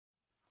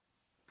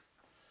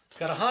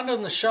Got a Honda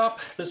in the shop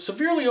that's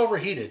severely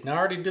overheated. Now I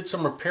already did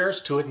some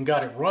repairs to it and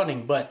got it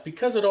running, but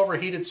because it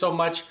overheated so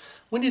much,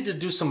 we need to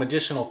do some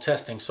additional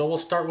testing. So we'll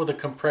start with a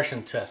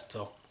compression test.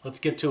 So let's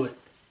get to it.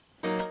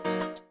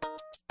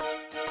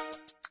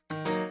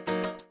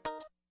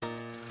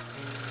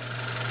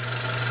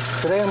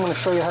 Today I'm going to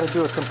show you how to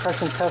do a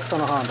compression test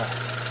on a Honda.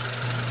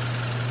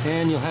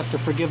 And you'll have to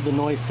forgive the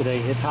noise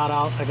today. It's hot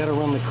out. I got to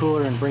run the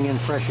cooler and bring in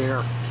fresh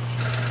air.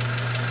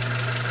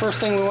 First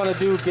thing we want to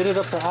do, get it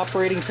up to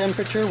operating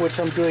temperature, which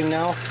I'm doing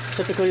now.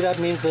 Typically that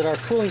means that our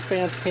cooling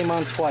fans came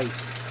on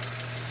twice.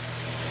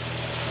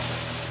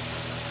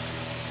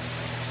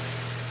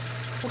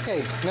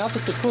 Okay, now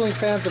that the cooling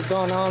fans have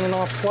gone on and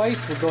off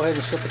twice, we'll go ahead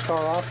and shut the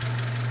car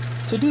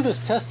off. To do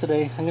this test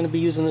today, I'm going to be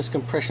using this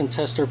compression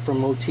tester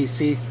from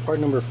OTC, part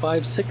number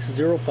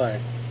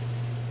 5605.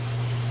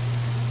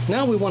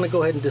 Now we want to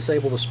go ahead and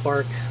disable the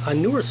spark.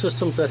 On newer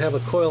systems that have a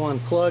coil on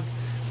plug,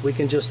 we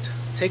can just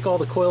take all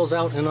the coils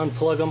out and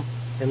unplug them,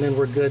 and then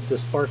we're good. The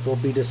spark will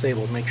be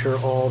disabled. Make sure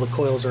all the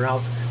coils are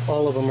out,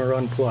 all of them are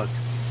unplugged.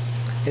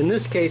 In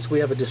this case, we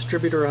have a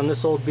distributor on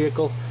this old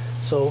vehicle,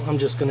 so I'm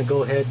just going to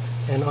go ahead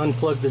and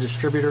unplug the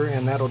distributor,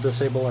 and that'll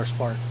disable our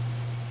spark.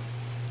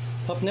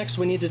 Up next,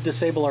 we need to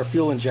disable our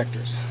fuel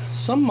injectors.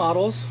 Some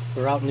models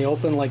are out in the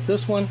open like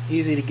this one,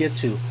 easy to get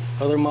to.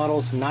 Other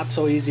models, not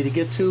so easy to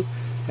get to.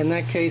 In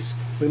that case,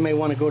 we may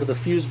want to go to the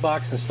fuse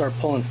box and start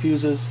pulling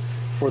fuses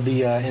for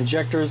the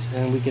injectors,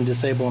 and we can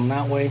disable them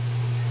that way.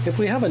 If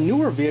we have a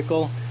newer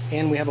vehicle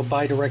and we have a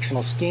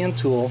bi-directional scan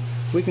tool,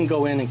 we can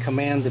go in and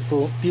command the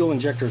fuel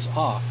injectors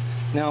off.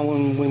 Now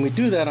when we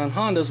do that on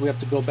Hondas, we have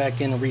to go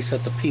back in and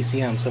reset the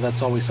PCM, so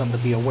that's always something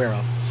to be aware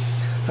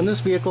of. On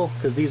this vehicle,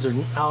 because these are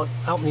out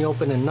in the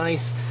open and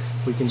nice,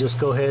 we can just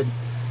go ahead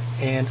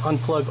and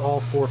unplug all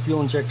 4 fuel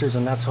injectors,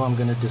 and that's how I'm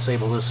going to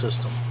disable this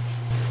system.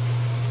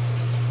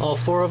 All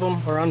 4 of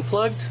them are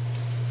unplugged.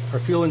 Our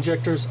fuel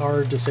injectors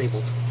are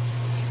disabled.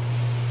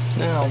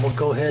 Now we'll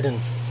go ahead and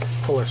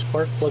pull our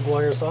spark plug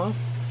wires off.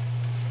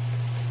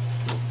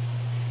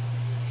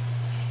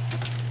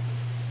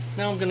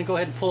 Now I'm going to go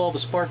ahead and pull all the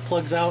spark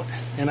plugs out,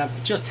 and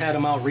I've just had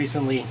them out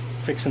recently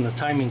fixing the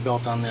timing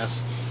belt on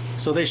this,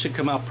 so they should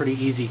come out pretty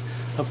easy.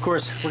 Of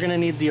course, we're going to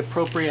need the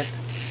appropriate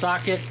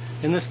socket.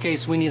 In this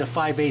case, we need a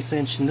 5/8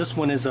 inch, and this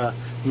one is a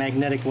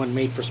magnetic one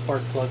made for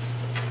spark plugs.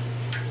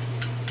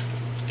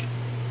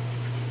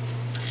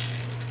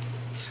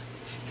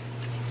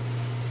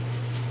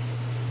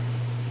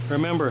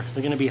 Remember,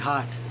 they're going to be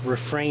hot.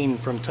 Refrain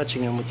from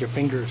touching them with your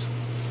fingers.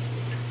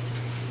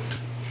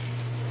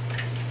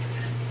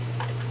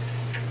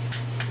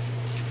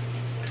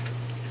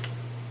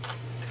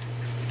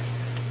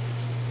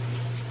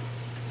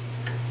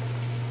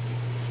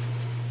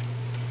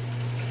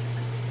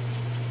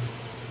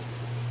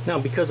 Now,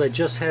 because I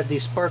just had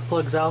these spark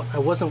plugs out, I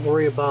wasn't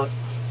worried about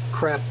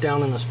crap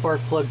down in the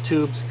spark plug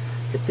tubes.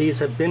 If these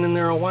have been in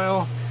there a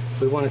while,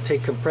 we want to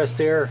take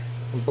compressed air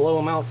and blow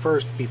them out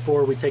first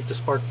before we take the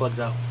spark plugs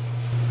out.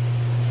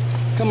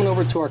 Coming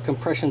over to our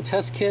compression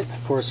test kit,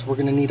 of course we're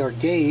going to need our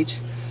gauge,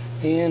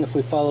 and if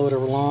we follow it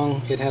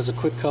along, it has a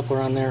quick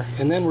coupler on there,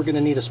 and then we're going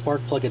to need a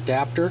spark plug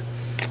adapter.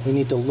 We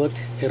need to look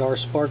at our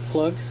spark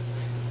plug.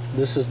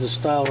 This is the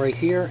style right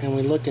here, and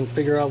we look and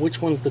figure out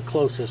which one's the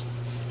closest.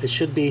 It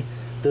should be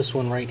this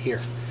one right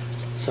here.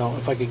 So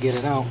if I could get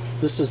it out,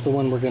 this is the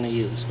one we're going to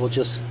use. We'll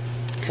just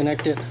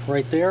connect it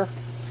right there,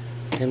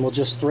 and we'll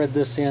just thread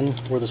this in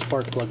where the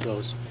spark plug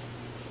goes.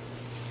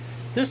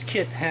 This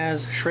kit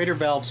has Schrader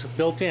valves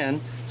built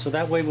in, so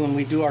that way when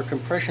we do our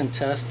compression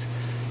test,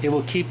 it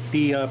will keep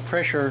the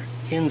pressure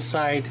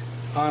inside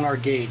on our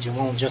gauge. It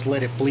won't just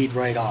let it bleed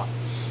right off.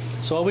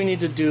 So all we need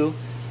to do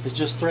is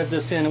just thread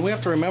this in, and we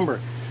have to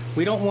remember,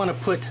 we don't want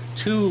to put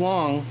too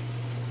long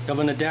of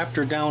an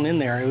adapter down in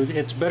there.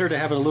 It's better to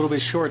have it a little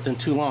bit short than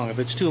too long. If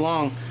it's too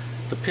long,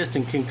 the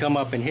piston can come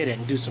up and hit it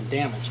and do some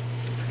damage.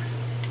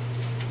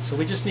 So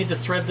we just need to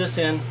thread this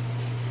in.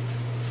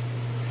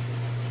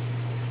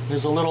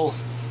 There's a little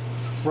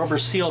rubber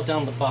seal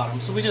down the bottom,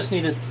 so we just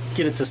need to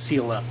get it to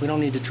seal up. We don't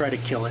need to try to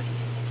kill it.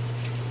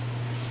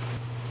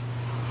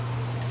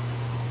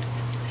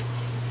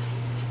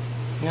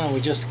 Now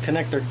we just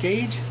connect our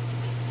gauge.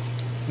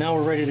 Now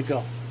we're ready to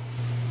go.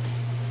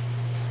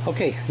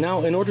 Okay,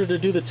 now in order to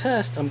do the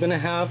test, I'm going to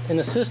have an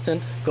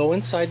assistant go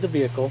inside the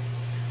vehicle,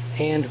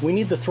 and we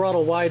need the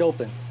throttle wide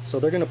open. So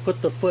they're going to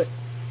put the foot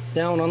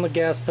down on the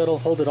gas pedal,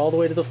 hold it all the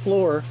way to the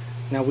floor.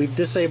 Now we've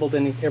disabled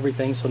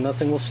everything, so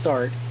nothing will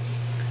start,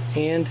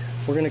 and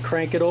we're going to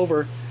crank it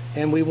over,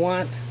 and we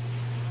want,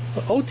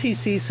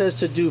 OTC says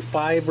to do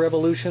 5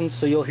 revolutions,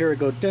 so you'll hear it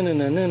go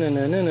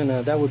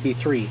dun-na-na-na-na-na-na-na. That would be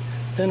 3.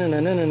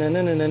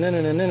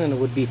 Dun-na-na-na-na-na-na-na-na-na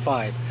would be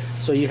 5.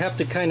 So you have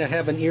to kind of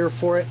have an ear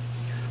for it.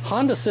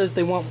 Honda says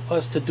they want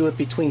us to do it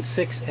between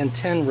 6 and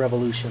 10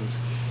 revolutions,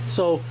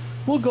 so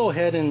we'll go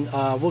ahead and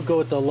we'll go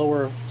with the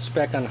lower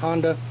spec on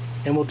Honda,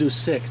 and we'll do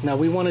 6. Now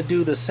we want to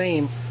do the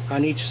same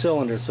on each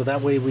cylinder, so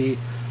that way we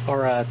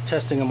are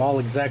testing them all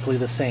exactly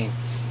the same.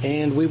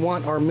 And we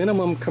want our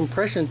minimum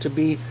compression to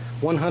be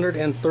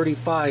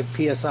 135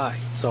 psi.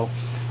 So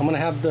I'm going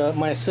to have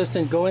my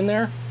assistant go in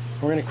there.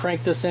 We're going to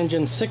crank this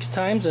engine 6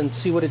 times and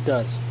see what it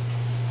does.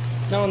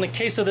 Now in the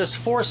case of this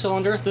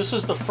 4-cylinder, this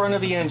is the front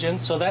of the engine,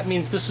 so that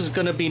means this is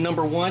going to be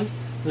number 1,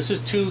 this is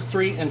 2,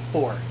 3, and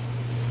 4.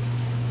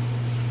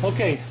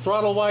 Okay,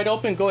 throttle wide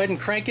open, go ahead and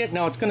crank it.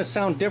 Now it's going to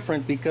sound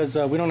different because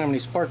we don't have any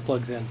spark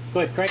plugs in. Go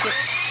ahead, crank it.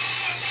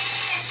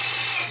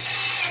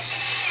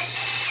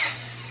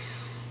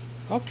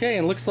 Okay,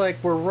 and looks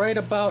like we're right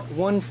about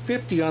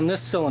 150 on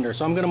this cylinder,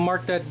 so I'm going to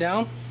mark that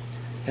down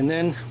and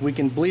then we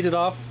can bleed it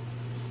off.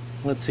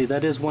 Let's see,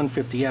 that is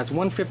 150. Yeah, it's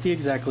 150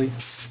 exactly.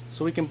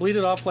 So we can bleed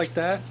it off like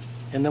that,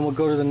 and then we'll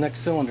go to the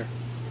next cylinder.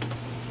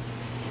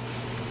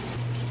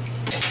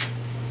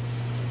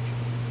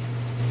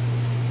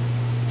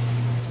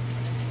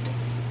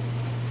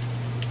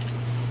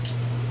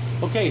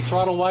 Okay,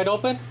 throttle wide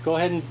open. Go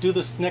ahead and do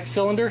this next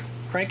cylinder.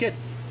 Crank it.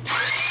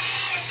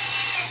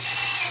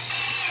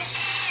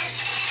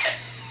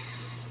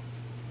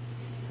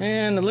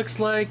 And it looks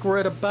like we're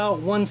at about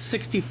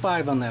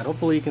 165 on that.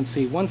 Hopefully you can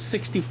see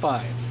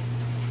 165.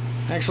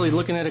 Actually,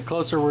 looking at it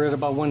closer, we're at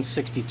about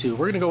 162.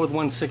 We're going to go with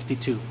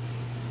 162.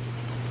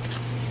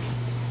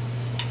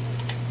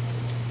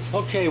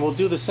 Okay, we'll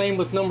do the same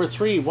with number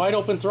 3. Wide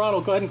open throttle.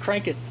 Go ahead and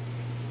crank it.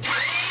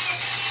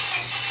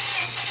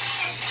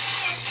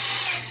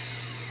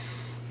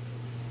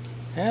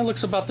 And it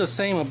looks about the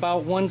same,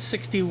 about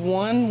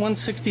 161,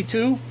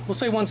 162. We'll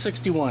say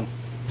 161.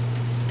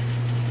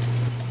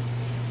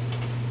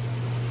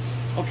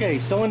 Okay,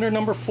 cylinder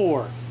number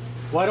 4.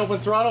 Wide open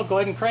throttle, go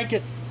ahead and crank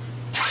it.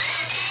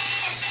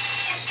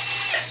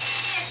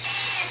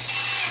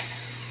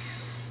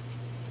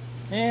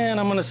 And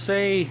I'm going to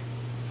say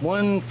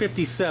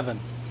 157.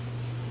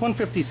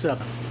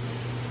 157.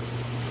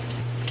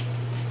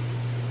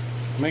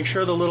 Make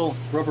sure the little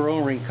rubber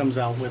O-ring comes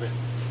out with it.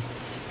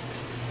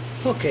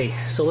 Okay,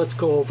 so let's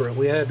go over it.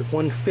 We had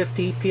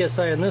 150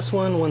 PSI on this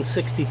one,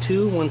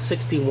 162,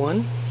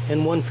 161,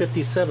 and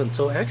 157.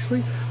 So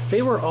actually,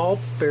 they were all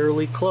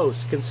fairly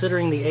close.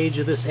 Considering the age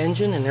of this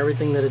engine and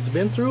everything that it's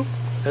been through,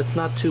 that's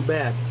not too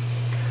bad.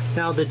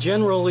 Now, the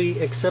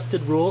generally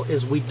accepted rule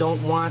is we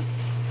don't want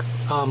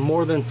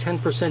more than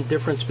 10%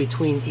 difference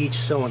between each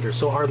cylinder.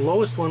 So our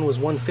lowest one was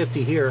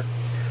 150 here.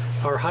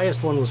 Our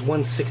highest one was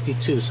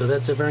 162. So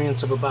that's a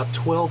variance of about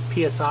 12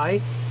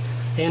 PSI.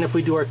 And if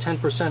we do our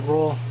 10%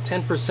 roll,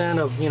 10%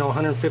 of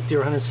 150 or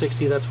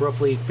 160, that's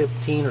roughly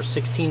 15 or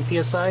 16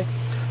 PSI.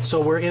 So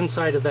we're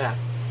inside of that.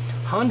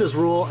 Honda's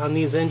rule on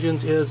these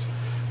engines is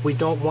we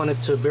don't want it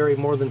to vary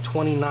more than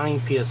 29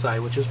 PSI,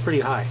 which is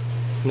pretty high.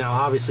 Now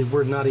obviously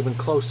we're not even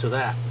close to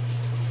that.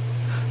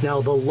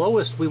 Now the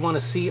lowest we want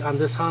to see on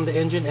this Honda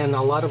engine, and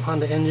a lot of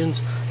Honda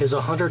engines, is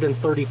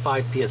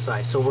 135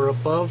 PSI. So we're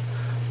above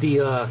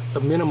the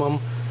minimum.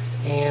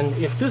 And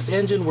if this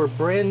engine were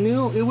brand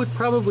new, it would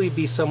probably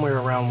be somewhere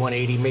around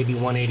 180, maybe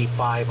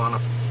 185 on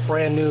a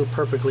brand new,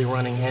 perfectly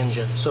running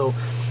engine. So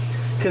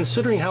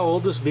considering how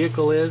old this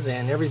vehicle is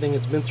and everything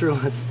it's been through,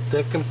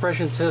 the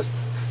compression test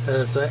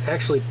is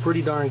actually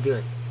pretty darn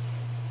good.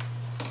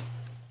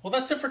 Well,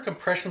 that's it for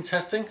compression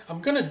testing. I'm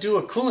going to do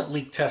a coolant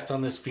leak test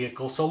on this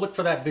vehicle, so look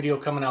for that video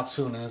coming out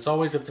soon. And as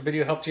always, if the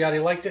video helped you out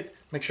and you liked it,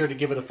 make sure to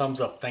give it a thumbs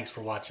up. Thanks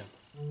for watching.